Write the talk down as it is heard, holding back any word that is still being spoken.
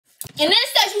And then it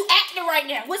says you acting right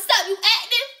now. What's up? You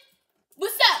acting?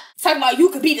 What's up? Talking about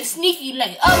you could be the sneaky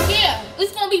link. Oh yeah,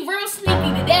 it's gonna be real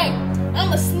sneaky today.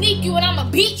 I'ma sneak you and I'ma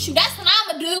beat you. That's what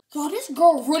I'ma do. Yo, this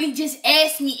girl really just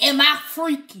asked me, am I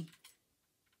freaky?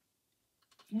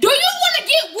 Do you want to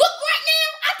get whooped right now?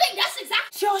 I think that's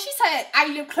exactly. Yo, she said, I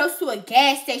live close to a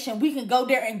gas station. We can go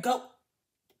there and go.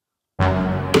 You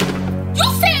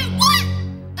said what?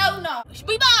 Oh no.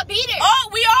 We about to beat her. Oh,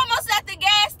 we almost at the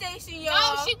gas station, y'all.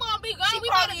 Oh, she won't be gone. She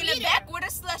probably in the back where the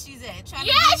slushies at.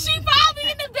 Yeah, she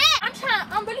probably in the back.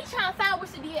 I'm really trying to find where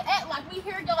Sadeeya at. Like, we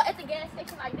hear y'all at the gas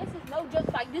station. Like, this is no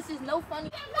joke. Like, this is no funny.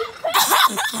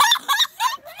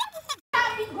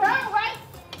 I'll be grown, right?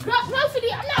 No,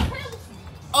 Sadeeya, I'm not playing with you.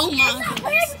 Oh my I'm not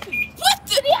playing with you. What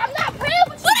the? Sadeeya, I'm not playing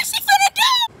with you. What is she finna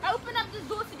do? Open up this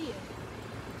door, Sadeeya.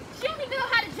 She don't even know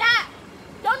how to drive.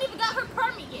 Don't even got her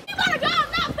permit yet. You gotta go.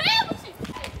 I'm not playing with you.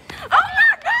 Oh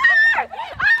my God!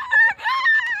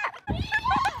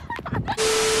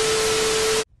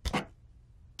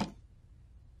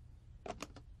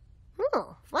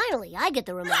 Oh, finally, I get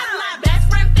the remote. My best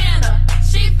friend Fanta,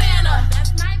 she Fanta.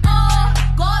 That's my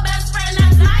go best friend.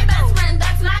 That's my best friend.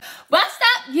 That's my. What's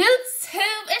up,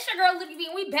 YouTube? It's your girl LittyB,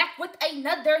 and we back with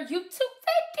another YouTube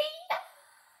video.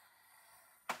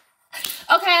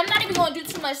 Okay, I'm not even gonna do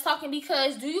too much talking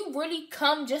because do you really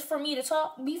come just for me to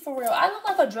talk? Be for real. I look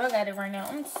like a drug addict right now.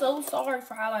 I'm so sorry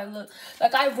for how I look.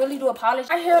 Like, I really do apologize.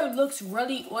 My hair looks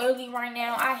really oily right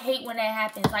now. I hate when that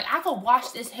happens. Like, I could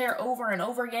wash this hair over and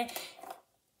over again.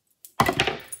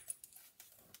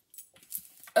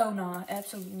 Oh no,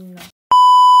 absolutely not.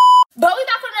 But we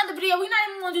back with another video. We're not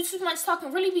even gonna do too much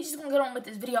talking. Really, we just gonna get on with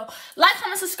this video. Like,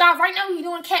 comment, subscribe. Right now, we're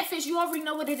doing Catfish. You already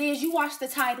know what it is. You watched the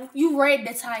title. You read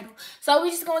the title. So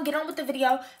we just gonna get on with the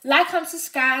video. Like, comment,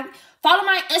 subscribe. Follow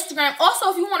my Instagram.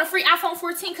 Also, if you want a free iPhone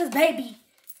 14, cause baby,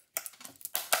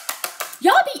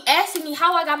 y'all be asking me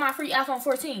how I got my free iPhone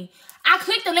 14. I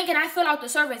clicked the link and I filled out the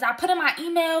surveys. I put in my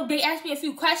email. They asked me a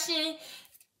few questions.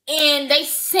 And they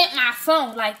sent my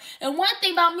phone. Like, and one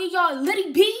thing about me, y'all,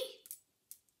 LittyB,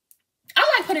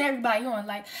 I like putting everybody on.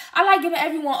 Like, I like giving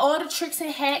everyone all the tricks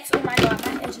and hacks. Oh my God,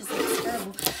 my edges look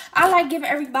terrible. I like giving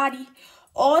everybody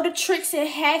all the tricks and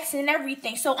hacks and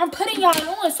everything. So I'm putting y'all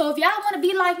on. So if y'all want to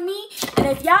be like me, and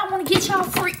if y'all want to get y'all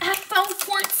free iPhone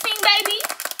 14, baby,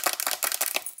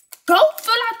 go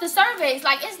fill out the surveys.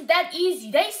 Like, it's that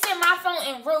easy. They sent my phone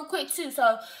in real quick too.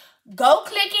 So go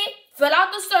click it. Fill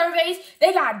out the surveys.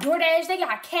 They got DoorDash. They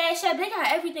got Cash App. They got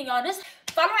everything, y'all.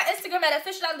 Follow my Instagram at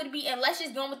official.littyb, and let's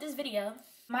just go on with this video.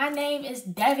 My name is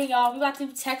Devin, y'all. We about to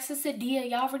text Sadeeya.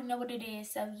 Y'all already know what it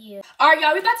is, so yeah. All right,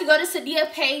 y'all. We about to go to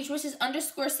Sadeeya page, which is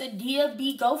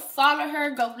 _SadeeyaB. Go follow her.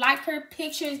 Go like her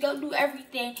pictures. Go do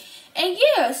everything. And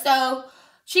yeah, so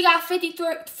she got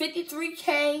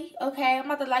 53K. Okay, I'm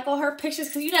about to like all her pictures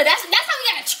because, you know, that's how we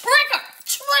got to trick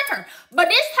her. But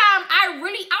this time, I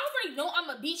already know I'm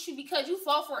gonna beat you because you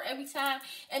fall for it every time.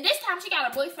 And this time, she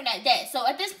got a boyfriend at that. So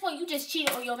at this point, you just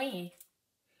cheated on your man.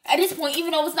 At this point,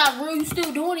 even though it's not real, you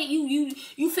still doing it.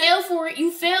 You fell for it.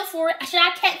 You fell for it. Should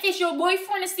I catfish your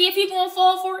boyfriend and see if he gonna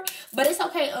fall for it? But it's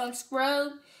okay,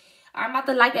 scrub. I'm about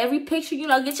to like every picture. You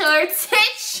know, get your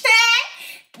attention.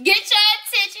 Get your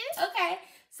attention. Okay.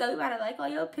 So we gotta like all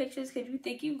your pictures because you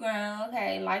think you grown.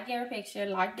 Okay, like your picture,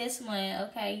 like this one.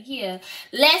 Okay, yeah.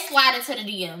 Let's slide into the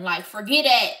DM. Like, forget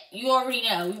that. You already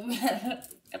know. I'm about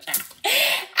to slide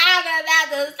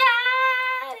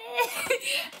it.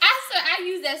 I swear, I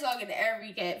use that song in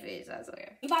every Catfish, I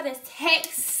swear. You about to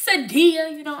text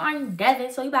Sadeeya. You know, I'm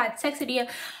Devin, so you about to text Sadeeya.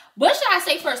 What should I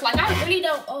say first? Like, I really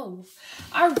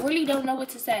don't know what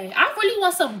to say. I really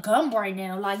want some gum right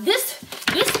now. Like, this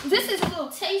is a little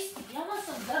tasty. I want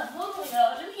some gum. Hold on,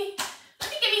 y'all. Let me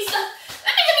give me some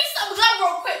gum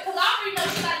real quick, because I already know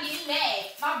she's about to get me mad.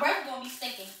 My breath gonna be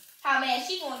stinking. How mad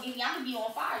she gonna get me? I'm gonna be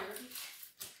on fire.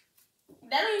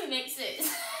 That don't even make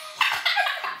sense.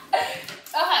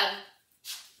 Okay.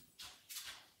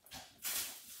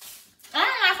 I don't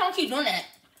know if I'm gonna keep doing that.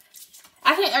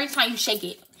 I think every time you shake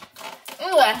it.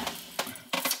 Anyway.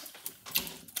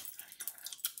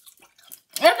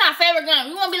 That's my favorite gun.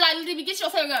 You wanna be like, LittyB, get your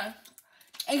favorite gun.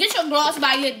 And get your gloss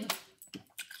by your...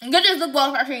 And get this lip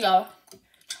gloss right here, y'all.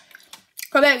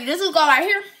 Cause baby, this lip gloss right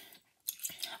here.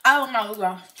 I don't know lip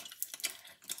gloss.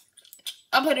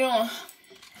 I put it on.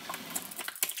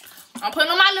 I'm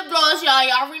putting on my lip gloss, y'all.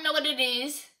 Y'all already know what it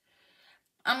is.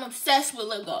 I'm obsessed with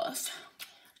lip gloss.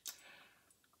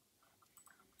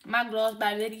 My gloss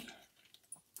by Liddy.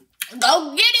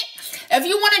 Go get it. If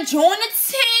you want to join the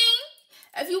team,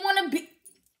 if y'all want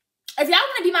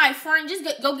to be my friend, just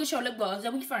go get your lip gloss.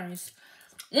 Then we friends.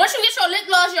 Once you get your lip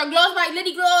gloss by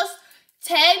Liddy gloss,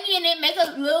 tag me in it, make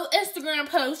a little Instagram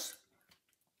post,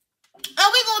 and we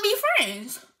gonna be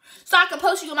friends. So I can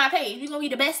post you on my page. We gonna be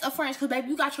the best of friends, cause baby,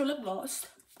 you got your lip gloss.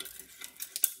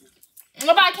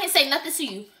 Nobody can say nothing to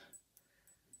you.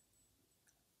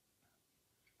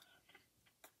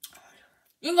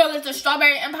 You can go get the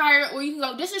Strawberry Empire, or you can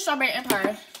go, this is Strawberry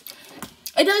Empire.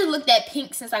 It doesn't look that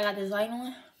pink since I got this light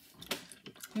on.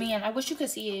 Man, I wish you could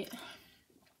see it.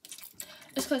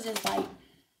 It's because it's light.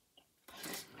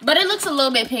 But it looks a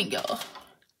little bit pink, y'all.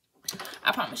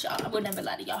 I promise y'all. I would never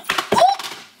lie to y'all.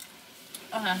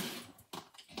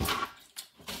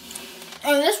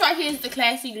 And this right here is the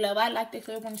classy glow. I like the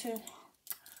clear one too.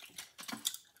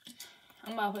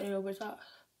 I'm about to put it over top.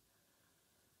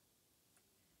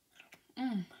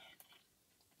 It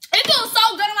feels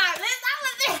so good on my lips. I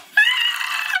was there.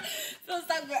 Feels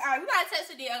so good. Alright, we gotta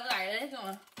test it there. Alright, let's go.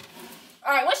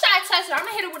 Alright, what should I test her? I'm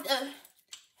gonna hit it with the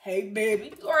hey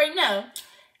baby. You already know.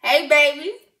 Hey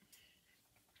baby.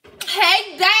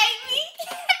 Hey baby.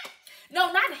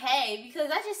 No, not hey, because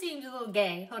that just seems a little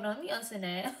gay. Hold on, let me answer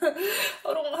that.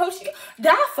 Hold on, hold she. Did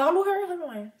I follow her? Hold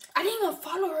on. I didn't even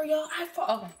follow her, y'all.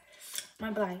 Okay.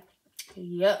 I'm gonna be like,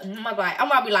 yo. I'm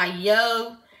gonna be like,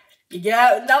 yo. Yo.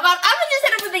 No, I'm gonna just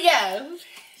hit her with the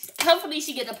yo. Hopefully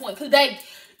she get the point. Cause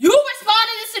you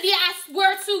responded to Sadeeya, I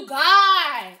swear to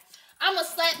God. I'm gonna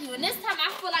slap you. And this time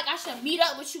I feel like I should meet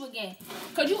up with you again.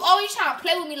 Cause you always try to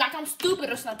play with me like I'm stupid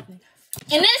or something.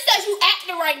 And then it says you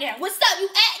acting right now. What's up? You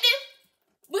acting?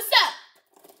 What's up?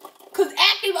 Cause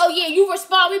active, oh yeah, you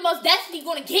respond, we most definitely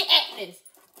gonna get active.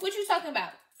 What you talking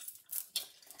about?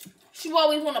 She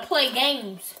always wanna play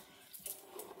games.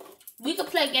 We could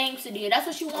play games today. That's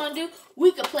what you wanna do?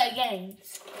 We could play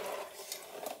games.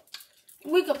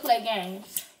 We could play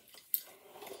games.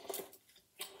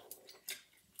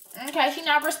 Okay, she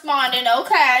not responding.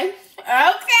 Okay.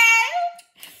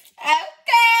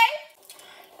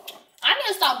 I need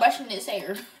to stop brushing this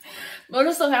hair. But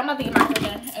it's okay. I'm about to get my hair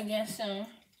done again soon.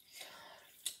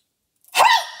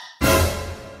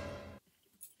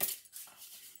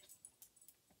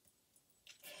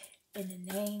 In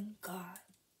the name of God.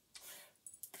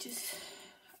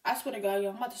 I swear to God, yo,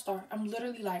 I'm about to start. I'm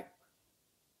literally like,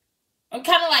 I'm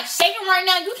kind of like shaking right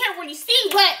now. You can't really see,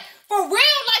 but for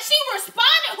real, like she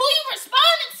responded. Who you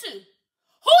responding to?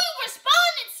 Who you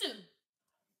responding to?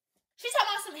 She's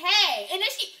talking about some hey. And then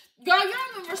girl, you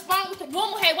don't even respond with the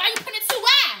normal hey. Why you putting two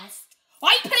eyes?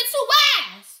 Why you putting two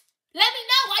eyes? Let me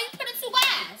know why you putting two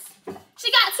eyes. She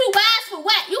got two eyes for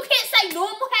what? You can't say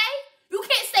normal hey. You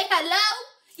can't say hello.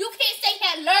 You can't say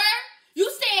hello. You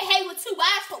saying hey with two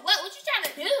eyes for what? What you trying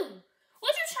to do?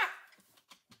 What you trying?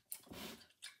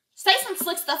 Say some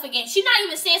slick stuff again. She not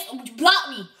even saying block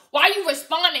me. Why you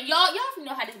responding? Y'all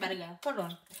know how this better go. Hold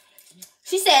on.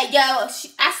 She said, yo.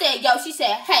 I said, yo. She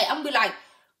said, hey. I'm gonna be like,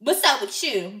 what's up with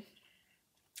you?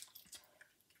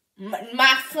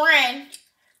 My friend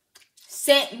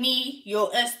sent me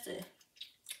your Insta.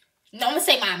 No, I'm gonna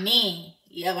say my man.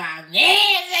 Yeah, my man.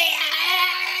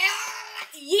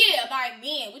 Yeah, my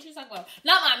man. What you talking about?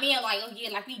 Not my man, like, oh yeah,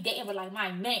 like we dating, but like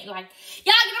my man. Like,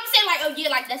 y'all, you know what I'm saying? Like, oh yeah,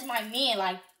 like that's my man.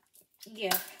 Like,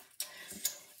 yeah.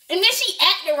 And then she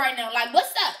acting right now. Like,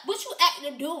 what's up? What you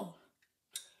acting doing?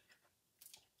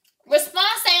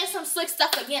 Respond saying some slick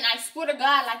stuff again. I swear to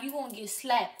God, like you gonna get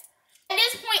slapped. At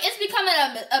this point, it's becoming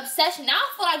an obsession. Now I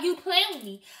don't feel like you playing with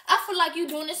me. I feel like you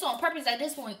doing this on purpose at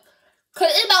this point. Cause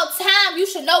it's about time you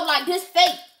should know like this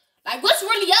fake. Like what's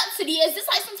really up to this? Is this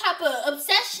like some type of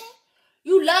obsession?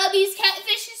 You love these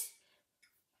catfishes?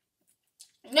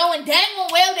 Knowing dang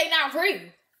well they not real.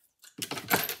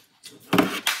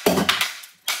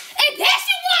 And then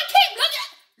she wanna keep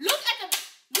look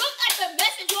at the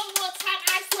message one more time.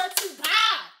 I swear to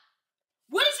God.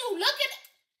 What is you looking at?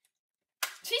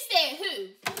 She said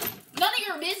who? None of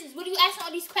your business. What are you asking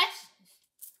all these questions?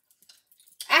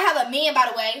 I have a man, by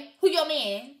the way. Who your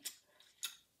man?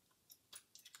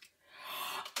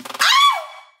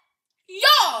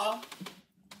 Y'all.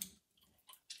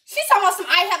 She's talking about some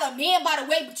I have a man, by the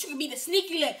way, but you can be the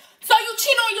sneaky link. So you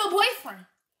cheat on your boyfriend.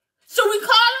 Should we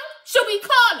call him? Should we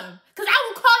call him? Because I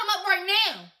will call him up right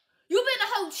now. You been a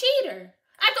whole cheater.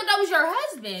 I thought that was your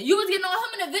husband. You was getting on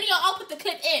him in the video. I'll put the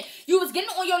clip in. You was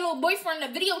getting on your little boyfriend in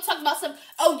the video talking about some,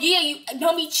 oh yeah, you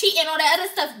don't be cheating, all that other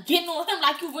stuff. Getting on him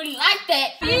like you really like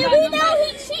that. Yeah, we know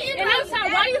he's cheating. And I'm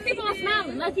sorry, why you keep on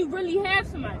smiling? Like you really have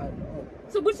somebody.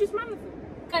 So what you smiling for?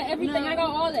 I got everything. I got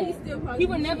all that. He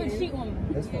would never cheat on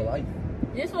me. This for life.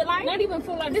 This for life? Not even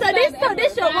for life. So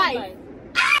this your life.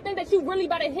 I think that you really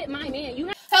about to hit my man. You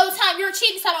know? The whole time you're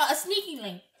cheating talking about a sneaky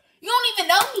link. You don't even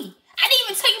know me. I didn't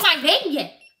even tell you my name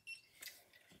yet.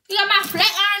 You got my flat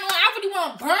iron on. I really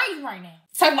want to burn you right now.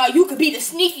 Talking about you could be the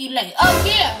sneaky link. Oh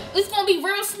yeah, it's gonna be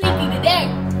real sneaky today.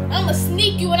 I'ma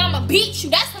sneak you and I'ma beat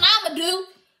you. That's what I'ma do.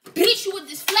 Beat you with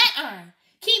this flat iron.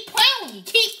 Keep playing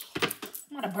with me.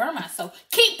 I'm gonna burn myself.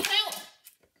 Keep playing.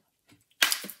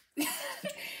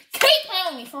 Keep playing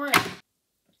with me for real.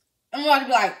 I'm gonna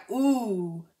be like,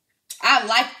 ooh, I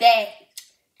like that.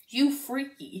 You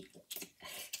freaky.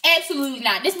 Absolutely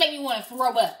not. This make me want to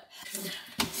throw up.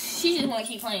 She just want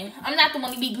to keep playing. I'm not the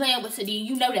one to be playing with Sadeeya.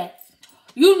 You know that.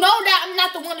 You know that I'm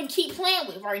not the one to keep playing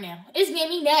with right now. It's getting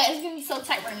me mad. It's getting me so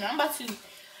tight right now. I'm about to...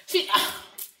 Forget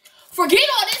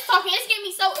all this talking. It's getting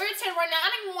me so irritated right now. I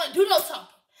don't even want to do no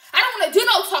talking. I don't want to do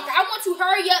no talking. I want to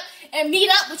hurry up and meet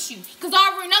up with you. Because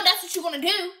I already know that's what you're going to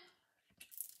do.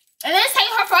 And then it's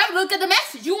taking her forever to look at the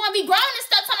message. You want to be grown and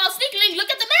stuff talking about sneakily.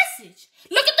 Look at the message.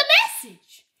 Look at the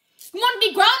message. You want to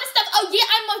be grown and stuff. Oh,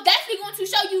 yeah, I'm most definitely going to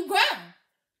show you grown.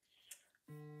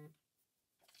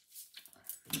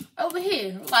 Over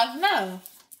here. Like, no.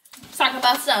 Talking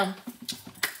about something.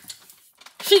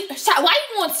 Why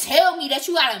you want to tell me that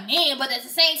you got a man, but at the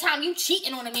same time you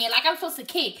cheating on a man like I'm supposed to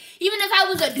kick? Even if I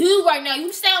was a dude right now,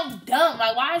 you sound dumb.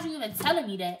 Like, why are you even telling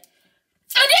me that?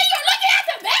 And then you're looking at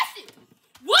the message.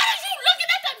 What are you looking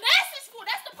at the message for?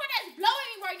 That's the part that's blowing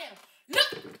me right now.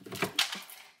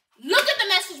 Look at the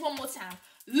message one more time.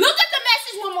 Look at the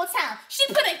message one more time. She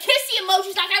put a kissy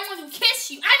emojis like I want to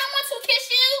kiss you. I don't want to kiss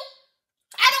you.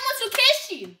 I don't want to kiss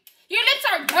you. Your lips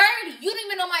are dirty. You don't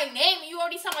even know my name and you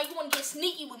already sound like you want to get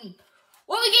sneaky with me.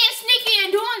 What are we getting sneaky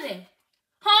and doing then?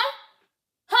 Huh?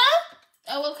 Huh?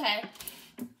 Oh, okay.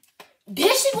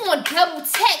 Then she going to double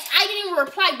text. I didn't even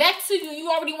reply back to you. You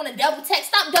already want to double text.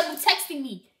 Stop double texting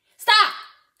me. Stop.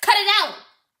 Cut it out.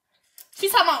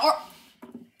 She's talking about...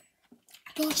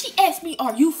 Yo, she asked me,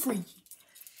 are you free?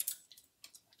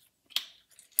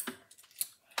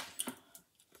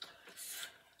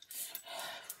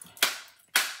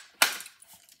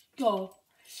 Yo,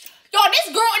 this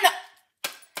girl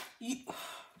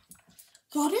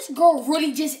this girl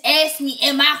really just asked me,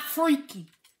 am I freaky?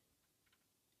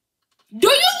 Do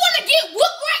you want to get whooped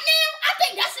right now? I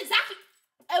think that's exactly...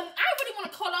 I really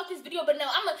want to call out this video, but no,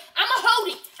 I'm a hold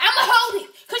it. I'ma hold it.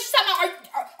 Because she's talking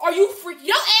about, are you freaky?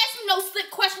 Don't ask me no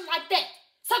slick questions like that.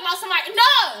 Talking about somebody...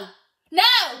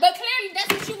 No, but clearly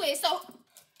that's what you is, so...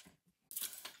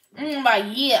 I'm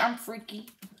like, yeah, I'm freaky.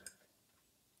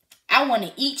 I want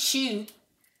to eat you.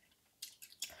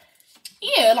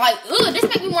 Yeah, like, ugh, this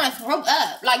make me want to throw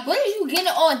up. Like, what are you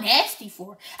getting all nasty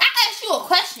for? I asked you a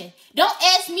question. Don't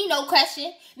ask me no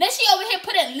question. Then she over here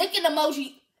put a licking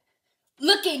emoji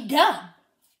looking dumb.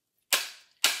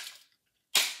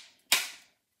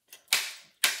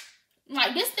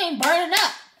 Like, this thing burning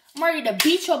up. I'm ready to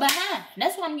beat your behind.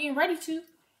 That's what I'm getting ready to.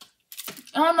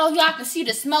 I don't know if y'all can see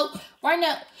the smoke right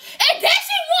now. And then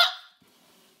she walked.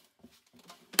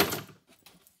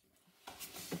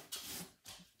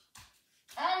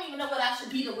 I don't even know what I should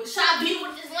beat her with. Should I beat her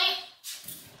with this lamp?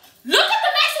 Look at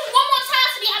the message one more time,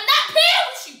 Sadeeya. I'm not playing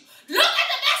with you. Look at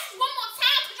the message one more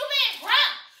time because you're being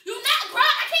grown. You're not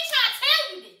grown. I keep trying to tell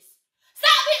you this.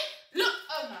 Stop it. Look.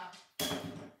 Oh, no.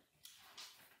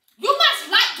 You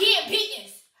must like getting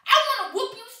beatings. I want to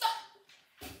whoop you so.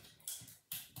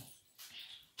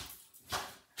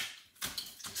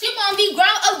 She want to be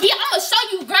grown. Oh, yeah, I'm going to show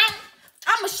you grown.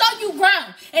 I'm going to show you grown.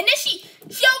 And then she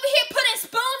over here putting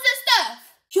spoons and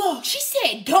stuff. Yo, she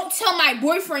said, don't tell my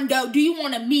boyfriend, though, do you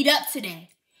want to meet up today?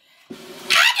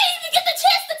 I didn't even get the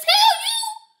chance to tell you.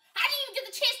 I didn't even get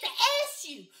the chance to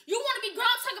ask you. You want to be grown,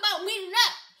 talk about meeting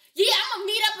up. Yeah, I'm going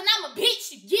to meet up and I'm going to beat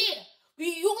you. Yeah,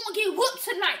 you going to get whooped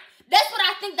tonight. That's what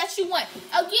I think that you want.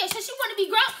 Oh, yeah, so she want to be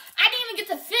grown. I didn't even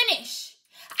get to finish.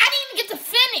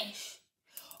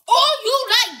 All you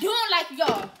like doing like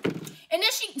y'all. And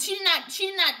then she did not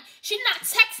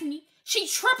text me. She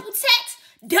triple text,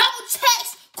 double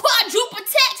text, quadruple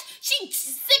text. She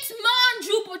 6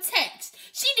 quadruple text.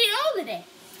 She did all of that.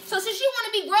 So since you want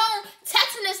to be grown,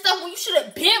 texting and stuff, when you should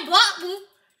have been blocked me.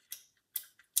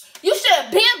 You should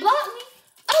have been blocked me.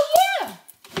 Oh yeah,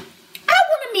 I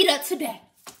want to meet up today,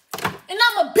 and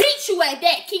I'ma beat you at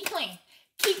that. Keep playing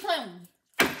with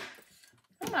me.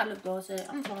 I'm not lip gloss at.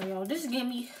 I'm sorry, y'all. This is getting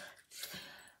me.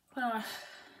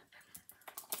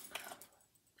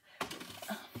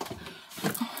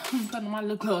 I'm putting on my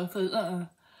lip gloss because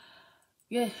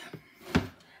yeah,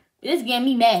 this getting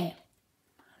me mad.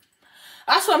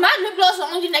 I swear my lip gloss is the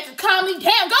only thing that can calm me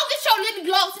down. Go get your lip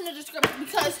gloss in the description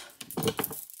because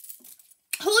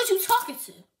who is you talking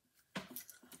to?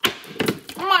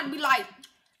 I'm about to be like,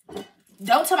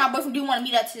 don't tell my boyfriend, do you want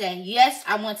to meet up today? Yes,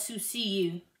 I want to see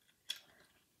you.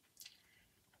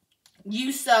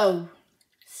 You so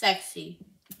sexy.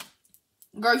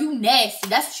 Girl, you nasty.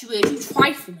 That's what you is. You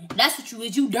trifling. That's what you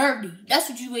is. You dirty. That's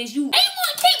what you is. You ain't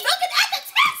want to keep looking at the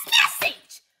text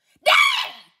message.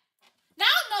 Dang! Now,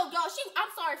 I know, y'all.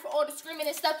 I'm sorry for all the screaming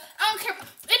and stuff. I don't care.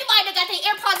 Anybody that got their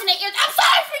AirPods in their ears, I'm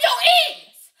sorry for your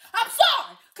ears. I'm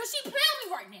sorry. Because she playing me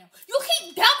right now. You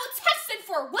keep double texting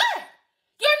for what?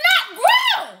 You're not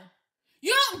grown.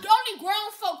 You don't, only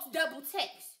grown folks double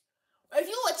text. If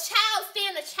you a child, stay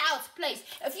in a child's place.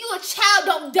 If you a child,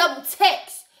 don't double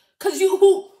text. Cause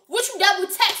what you double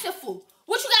texting for?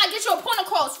 What you gotta get your appointment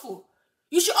calls for?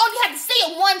 You should only have to say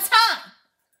it one time.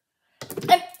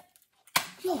 And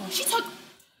she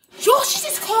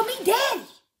just called me daddy.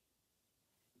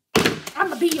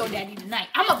 I'ma be your daddy tonight.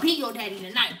 I'ma be your daddy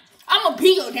tonight. I'ma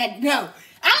be your daddy. No,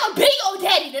 I'ma be your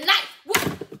daddy tonight.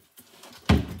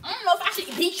 I don't know if I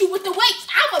should beat you with the weights.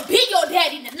 I'ma be your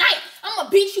daddy tonight. I'ma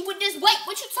beat you with this weight.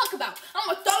 What you talk about?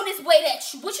 I'ma throw this weight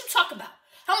at you. What you talk about?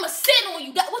 I'ma sit on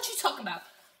you. What you talking about?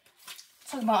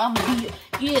 Talking about I'ma be your...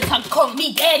 Yeah, talking calling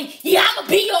me daddy. Yeah, I'ma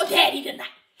be your daddy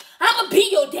tonight. I'ma be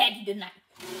your daddy tonight.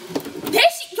 Then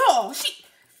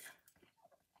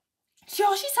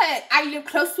she said, I live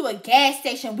close to a gas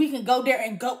station. We can go there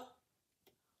and go.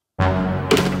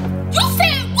 You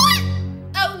said what?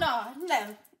 Oh,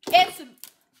 no. Answer.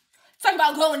 Talking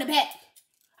about going in the back.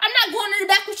 I'm not going in the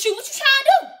back with you. What you trying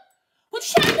to do? What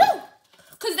you trying to do?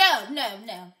 Because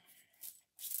no.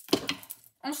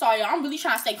 I'm sorry, y'all. I'm really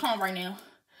trying to stay calm right now.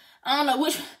 I don't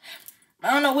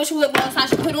know which lip gloss I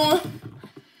should put on.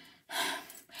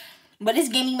 But it's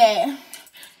getting me mad.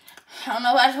 I don't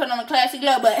know if I should put on a classic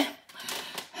glow, but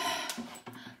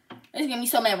it's getting me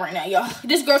so mad right now, y'all.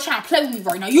 This girl trying to play with me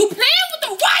right now. You playing with the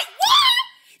right one?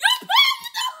 You playing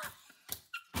with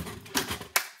the...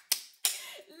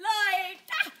 Lord.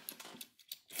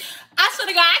 I swear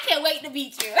to God, I can't wait to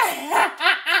beat you.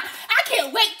 I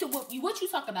can't wait to whoop you. What you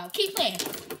talking about? Keep playing.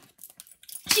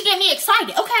 She get me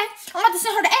excited. Okay, I'm about to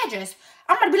send her the address.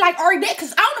 I'm about to be like, Ari, bet,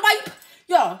 because I don't know why you...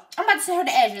 Y'all, I'm about to send her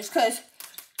the address, because...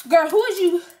 Girl, who is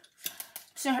you?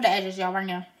 Send her the address, y'all, right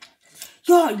now.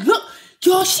 Y'all, look.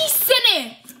 Y'all, she's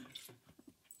sending.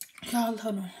 Y'all,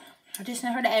 hold on. I just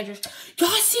sent her the address. Y'all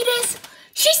see this?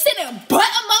 She's sending butt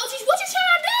emojis. What you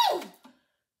trying to do?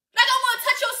 Like, I want to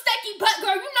touch your sticky butt,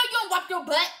 girl. You know you don't wipe your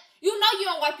butt. You know you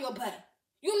don't wipe your butt.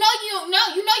 You know you don't know.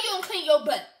 You know you don't clean your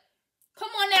butt. Come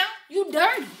on now. You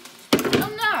dirty.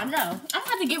 Oh, no. I'm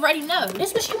about to get ready now.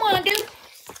 This what she want to do?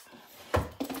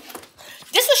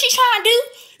 This what she trying to do?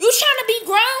 You trying to be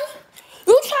grown?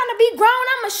 You trying to be grown?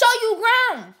 I'ma show you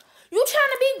grown. You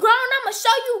trying to be grown? I'ma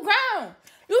show you grown.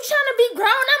 You trying to be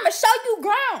grown? I'ma show you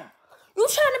grown. You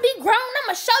trying to be grown?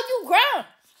 I'ma show you grown.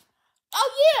 Oh,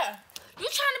 yeah. You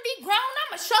trying to be grown?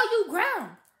 I'ma show you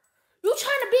grown. You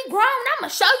trying to be grown? I'ma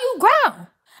show you grown.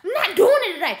 I'm not doing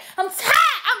it today. I'm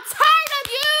tired. I'm tired of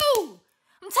you.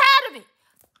 I'm tired of it.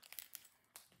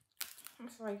 I'm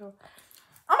sorry, girl.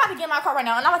 I'm about to get in my car right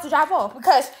now, and I'm about to drive off,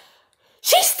 because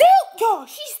she's talking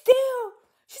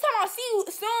about see you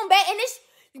soon back, and this,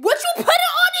 what you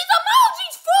putting all these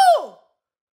emojis for?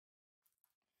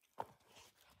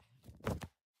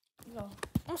 No,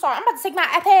 I'm sorry, I'm about to take my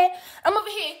iPad. I'm over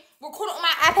here recording on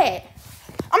my iPad.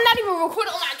 I'm not even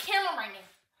recording on my camera right now.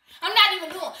 I'm not even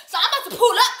doing. So I'm about to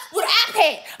pull up with an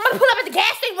iPad. I'm about to pull up at the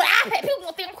gas station with an iPad. People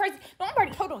gonna think I'm crazy. No, I'm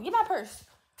ready. Hold on, get my purse.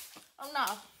 Oh no.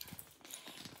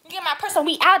 You get my purse and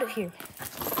we out of here.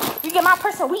 You get my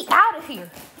purse and we out of here.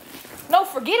 No,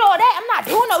 forget all that. I'm not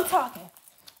doing no talking.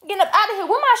 I'm getting up out of here.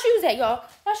 Where my shoes at, y'all?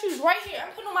 My shoes right here.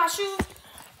 I'm putting on my shoes.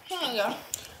 Here, y'all.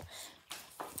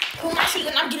 Put my shoes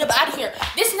and I'm getting up out of here.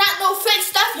 This is not no fake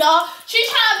stuff, y'all. She's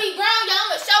trying to be grown,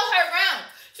 y'all. I'ma show her ground.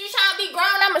 She's trying to be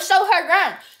grown. I'ma show her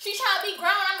ground. She's trying to be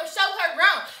grown. I'ma show her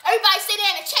ground. Everybody sit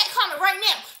there in the chat comment right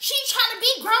now. She's trying to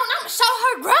be grown. I'ma show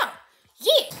her ground.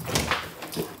 Yeah.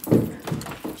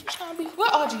 She's trying to be. Where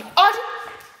Audrey? Audrey?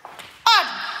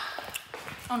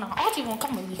 Oh no, Audrey won't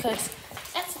come with me because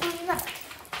that's really not.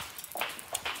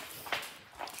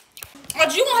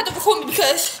 Audrey, you gonna have to record me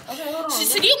because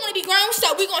Sadeeya wanna be grown,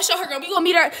 so we gonna show her grown. We gonna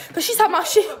meet her because she's talking about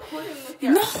shit. No,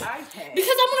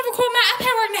 because I wanna record my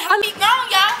iPad right now. I be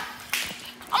grown, y'all.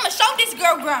 I'ma show this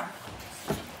girl grown.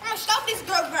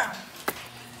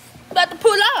 About to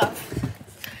pull off.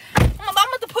 I'm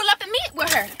about to pull up and meet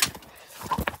with her.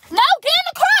 No, get in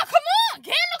the car. Come on,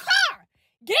 get in the car.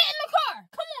 Get in the car.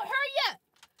 Come on, hurry up.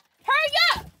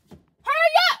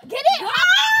 Get in.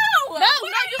 No,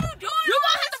 you doing? You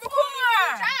gonna have to record me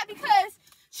one time because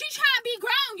she's trying to be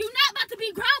grown. You're not about to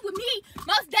be grown with me.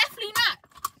 Most definitely not.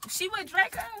 She with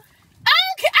Draco? I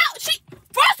don't care.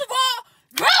 First of all,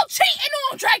 girl cheating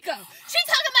on Draco. She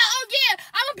talking about, oh yeah,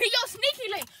 I'm gonna be your sneaky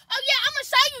link. Oh yeah, I'm gonna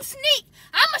show you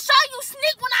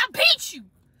sneak when I beat you.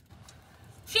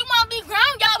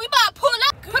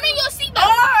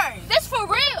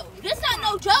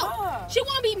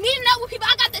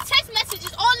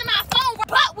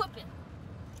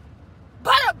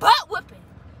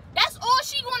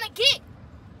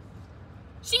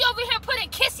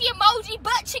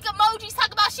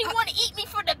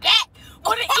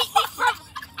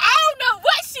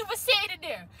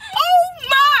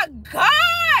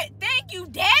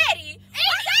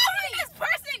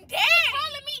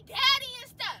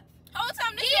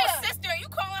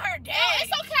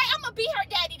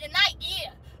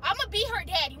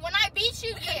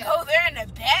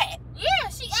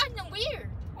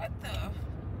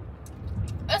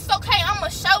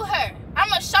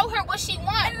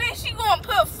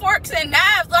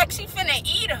 like she finna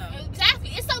eat them. Exactly.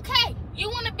 It's okay. You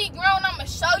want to be grown, I'm going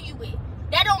to show you it.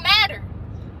 That don't matter.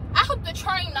 I hope the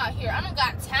train not here. I don't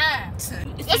got time. It's okay.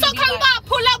 We about to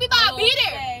pull up. We about to be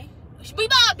there. We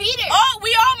about to be there. Oh,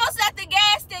 we almost at the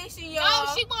gas station, y'all.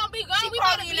 Oh, she won't be gone. She we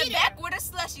probably be in the there. back where the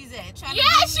slushies at. Yeah,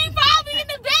 she probably in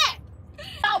the back.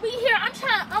 Oh, we here.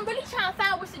 I'm really trying to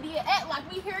find where Sadeeya at. Like,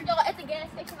 we here, y'all, at the gas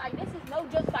station. Like, this is no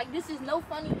joke. Like, this is no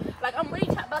funny. Like, I'm really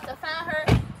about to find her.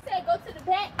 Said go to the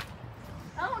back.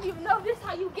 I don't even know if this is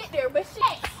how you get there, but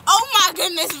shit. Oh my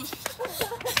goodness. Where she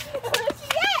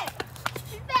at?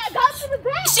 She said go to the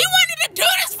back. She wanted to do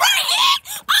this right here.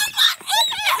 Oh my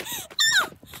goodness.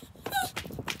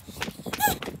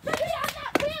 Sadeeya, I'm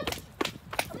not playing with you.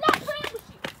 I'm not playing with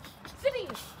you.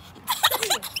 Sadeeya.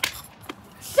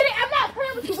 Sadeeya, I'm not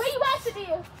playing with you. Where you at,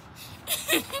 Sadeeya?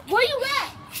 Where you at?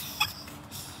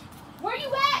 Where you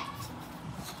at?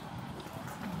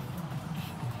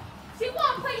 She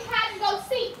want to play hide and go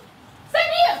seek.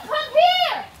 Sadeeya, come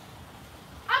here.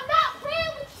 I'm not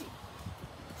playing with you.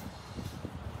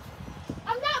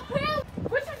 I'm not playing.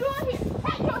 What you doing here?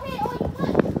 Pat your head on your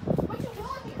butt. What you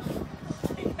doing here?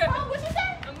 Huh? What you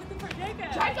say? I'm looking for Draco.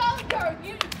 Draco, girl,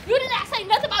 you did not say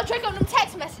nothing about Draco in them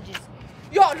text messages.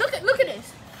 Yo, look at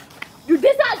this. You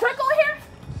this not Draco in here?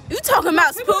 You talking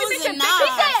about People spoons think and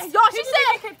that- knives. She People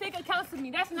said, can fake accounts to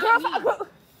me. That's not girl, me.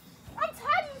 I'm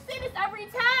tired of you saying this every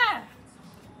time.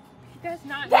 That's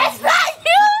not That's me. not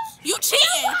you. You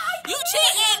cheating. You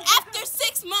cheating after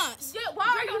 6 months. Yeah, why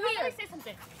are Draco, you let here? me say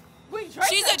something. Wait, Draco.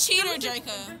 She's a cheater,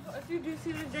 Draco. If you do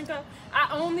see this Draco, I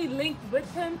only linked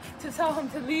with him to tell him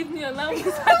to leave me alone. What?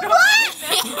 You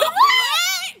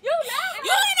know?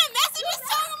 You in a message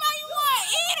talking about you want to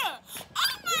eat her.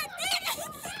 Oh my goodness.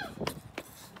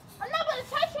 I'm not gonna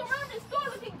chase you around this store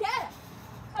looking dead.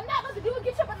 I'm not gonna do it.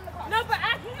 Get your butt in the car. No, but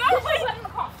I Get your butt in the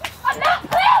car. I'm not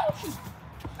playing with you.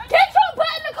 Get your butt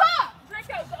in the car.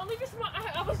 Draco, the only reason why I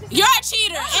was just You're a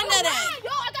cheater. End of that. Yo,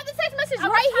 I got the text message I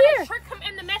was right trying here. to trick him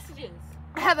in the messages.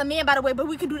 I have a man, by the way, but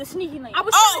we could do the sneaky link. I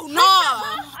was Oh no.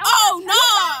 Oh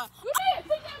no. You did.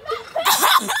 See, I'm not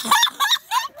playing.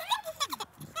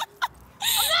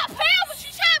 I'm not playing with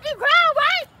you. Trying to be grown,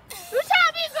 right? You trying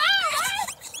to be grown, right?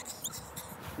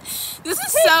 This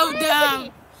is so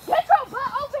dumb. Get your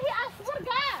butt over here. I swear to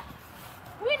God.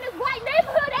 We in this white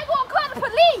neighborhood. They gonna call the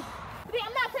police. See,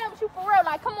 I'm not playing with you for real.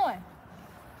 Like, come on.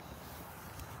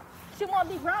 She wanna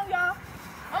be grown, y'all.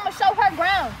 I'm gonna show her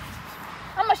ground.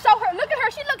 I'm gonna show her. Look at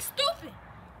her. She looks stupid.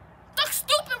 Looks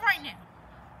stupid right now.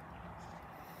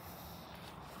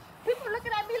 People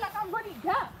looking at me like I'm really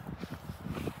dumb.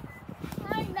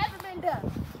 I ain't never been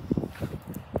dumb.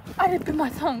 I done bit my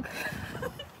tongue.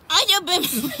 I just been.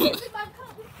 Bit my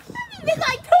tongue. I bit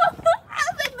my tongue. I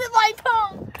bit my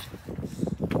tongue.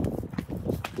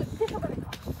 Get your butt in the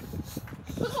car.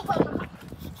 Get your butt in the car.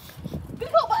 Get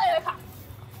your butt in the car.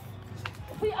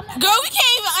 See, I'm not. Girl, we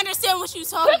can't even understand what you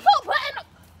talking. Get your butt in the.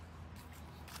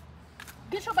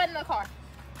 Get your butt in the car.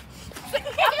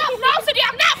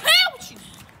 I'm not playing with you.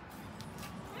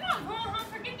 I'm not going home.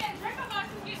 Forget that Draco box.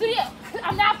 Sadeeya,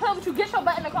 I'm not playing with you. Get your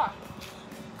butt in the car.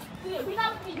 Sadeeya, we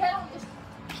not gonna get on this.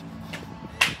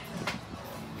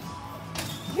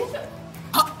 Get your.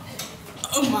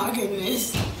 Oh my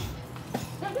goodness.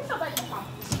 Get your butt in the car.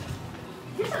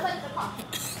 Get your butt in the car.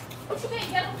 What you mean,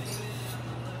 get him?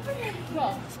 Yo,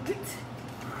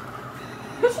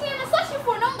 what you getting a sushi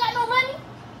for? Don't got no money?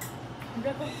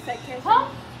 Draco said cash. Huh?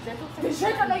 Draco Does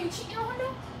said Draco know you cheating on her?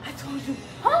 I told you.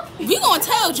 Huh? We gonna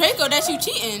tell Draco that you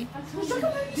cheating. Does Draco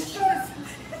know you cheating?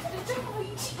 Does Draco know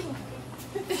you cheating?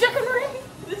 Does Draco know you?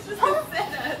 This was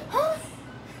Huh?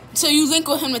 So you link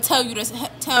with him to tell him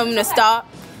to stop.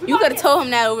 You could have told him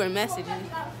that over messages.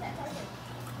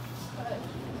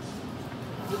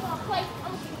 You wanna play? I'm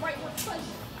gonna get right where to play.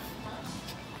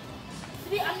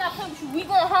 Sadeeya, I'm not playing with you. We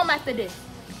going home after this.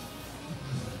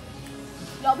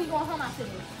 Yo, we going home after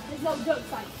this. There's no joke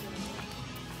fight.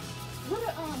 What you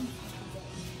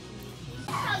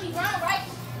trying to be grown, right?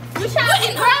 You trying to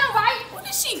be grown, right? What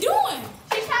is she doing?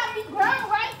 She trying to be grown,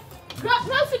 right? Girl,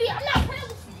 no, Sadeeya, I'm not playing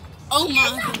with you. Oh I'm my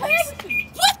not playing goodness. with you.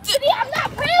 What the? Sadeeya, I'm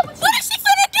not playing with you. What is she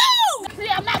finna do?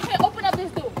 Sadeeya, I'm not playing. Open up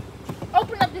this door.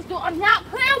 Open up this door. I'm not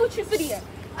playing with you, Sadeeya.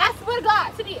 I swear to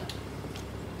God, Sadeeya.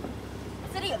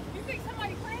 Sadeeya. You think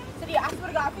somebody playing? Sadeeya, I swear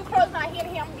to God, if you close my head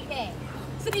here, I'm gonna be mad.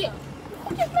 Sadeeya,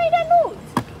 who just made that noise?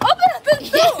 Open up this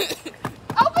door.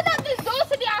 Open up this door,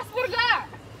 Sadeeya. I swear to God.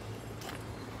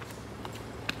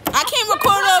 I can't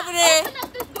record over there. Open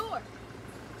up this door.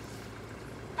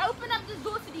 Open up this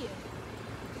door, Sadeeya.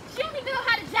 She don't even know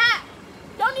how to drive.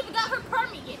 Don't even got her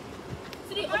permit yet.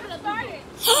 Sadeeya, open up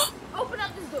this door. Open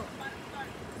up this door.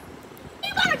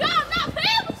 You gotta go. I'm not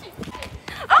playing with you.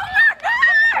 Oh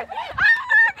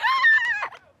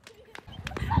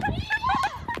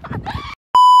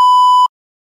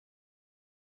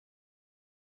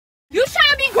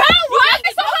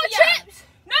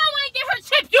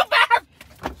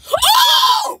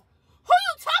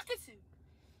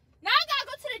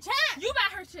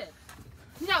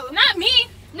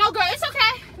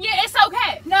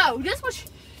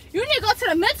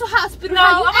hospital.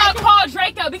 No, I'm gonna call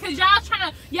Draco because y'all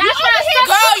trying to. Girl, you're a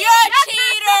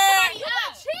cheater.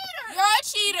 You're a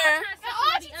cheater.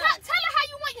 Tell her how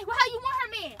you want her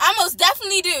man. I most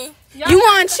definitely do. You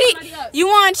want to cheat? You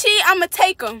want to cheat? I'ma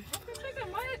take him.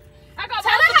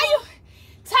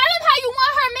 Tell him how you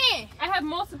want her man. I have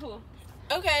multiple.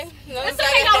 Okay. No, it's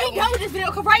okay, y'all. We done with this video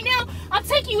because right now I'm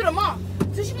taking you to mom.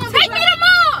 So she wants take me to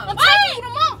mom. I'm taking you to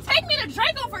mom. Take me to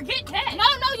Draco. Forget that. No,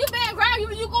 you been ground.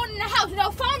 You going in the house.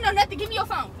 No phone, no nothing. Give me your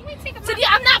phone. Sadeeya,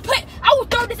 I'm not put. I will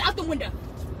throw this out the window.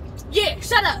 Yeah,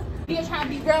 shut up. You're trying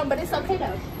to be ground, but it's okay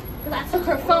though, cause I took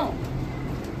her phone.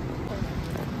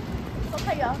 It's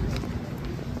okay, y'all.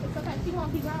 It's okay. She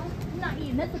won't be ground. I'm not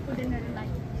eating nothing for dinner tonight.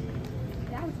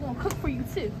 I was gonna cook for you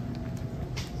too.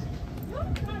 You know how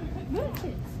to cook good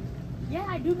kids. Yeah,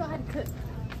 I do know how to cook.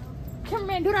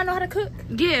 Cameraman, do I know how to cook?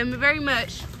 Yeah, very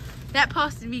much. That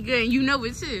pasta be good, and you know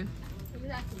it too.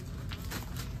 Exactly.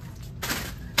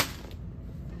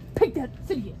 Pick that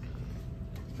Sadeeya.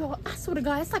 Yo, I swear to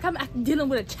God, it's like I'm dealing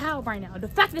with a child right now. The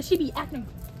fact that she be acting.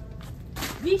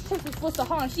 These chicks are supposed to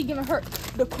harm. She giving her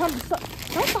the crumb stuff.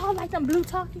 Don't y'all like them blue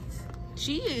talkies?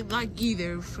 She like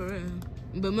either for real,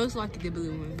 but most likely the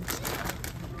blue ones.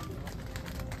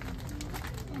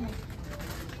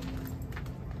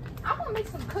 I'm gonna make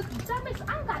some cookies. I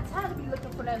don't got time to be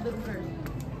looking for that little girl.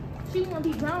 She wanna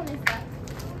be brown and stuff.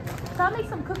 So I make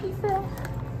some cookies still.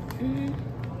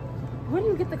 Where do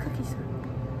you get the cookies from?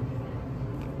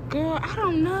 Girl, I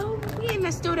don't know. We in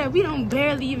a store that we don't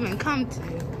barely even come to.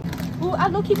 Well, I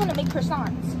low-key wanna make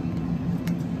croissants.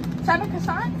 Should I make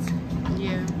croissants?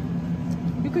 Yeah.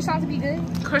 Do croissants be good?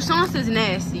 Croissants is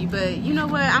nasty, but you know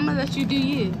what? I'm gonna let you do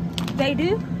you. They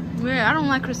do? Yeah, I don't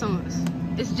like croissants.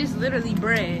 It's just literally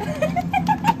bread.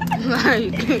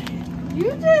 Like,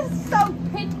 you just so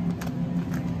picky.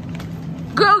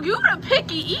 girl, you the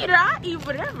picky eater. I eat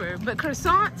whatever, but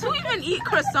croissants? Who even eat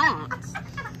croissants?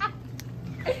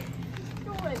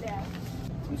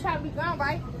 You trying to be ground,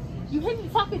 right? You hear me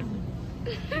talking to me.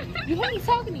 You hear me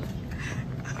talking to me.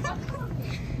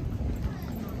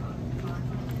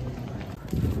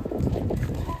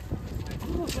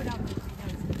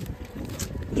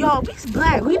 Yo, we's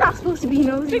black. We not supposed to be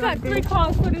nosy. We got 3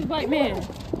 calls for this white man.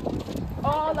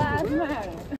 All lives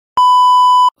matter.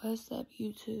 What's up,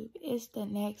 YouTube? It's the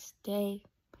next day.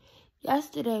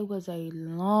 Yesterday was a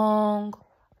long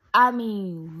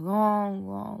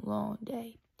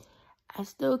day. I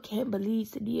still can't believe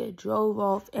Sadeeya drove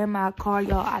off in my car,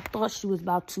 y'all. I thought she was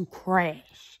about to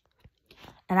crash.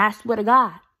 And I swear to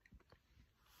God,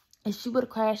 if she would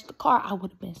have crashed the car, I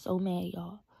would have been so mad,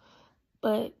 y'all.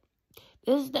 But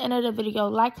this is the end of the video.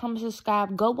 Like, comment,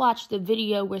 subscribe. Go watch the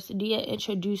video where Sadeeya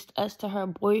introduced us to her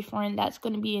boyfriend. That's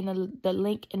going to be in the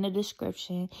link in the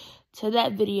description to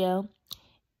that video.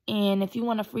 And if you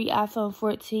want a free iPhone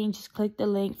 14, just click the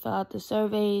link, fill out the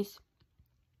surveys.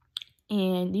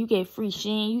 And you get free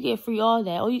Shein. You get free all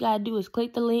that. All you got to do is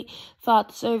click the link, fill out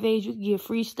the surveys. You can get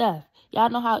free stuff. Y'all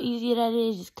know how easy that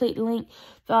is. Just click the link,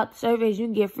 fill out the surveys. You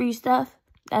can get free stuff.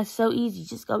 That's so easy.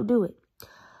 Just go do it.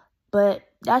 But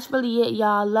that's really it,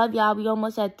 y'all. Love y'all. We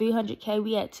almost at 300K.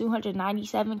 We at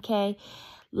 297K.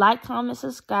 Like, comment,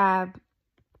 subscribe.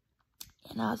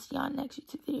 And I'll see y'all next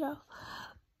YouTube video.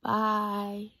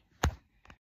 Bye.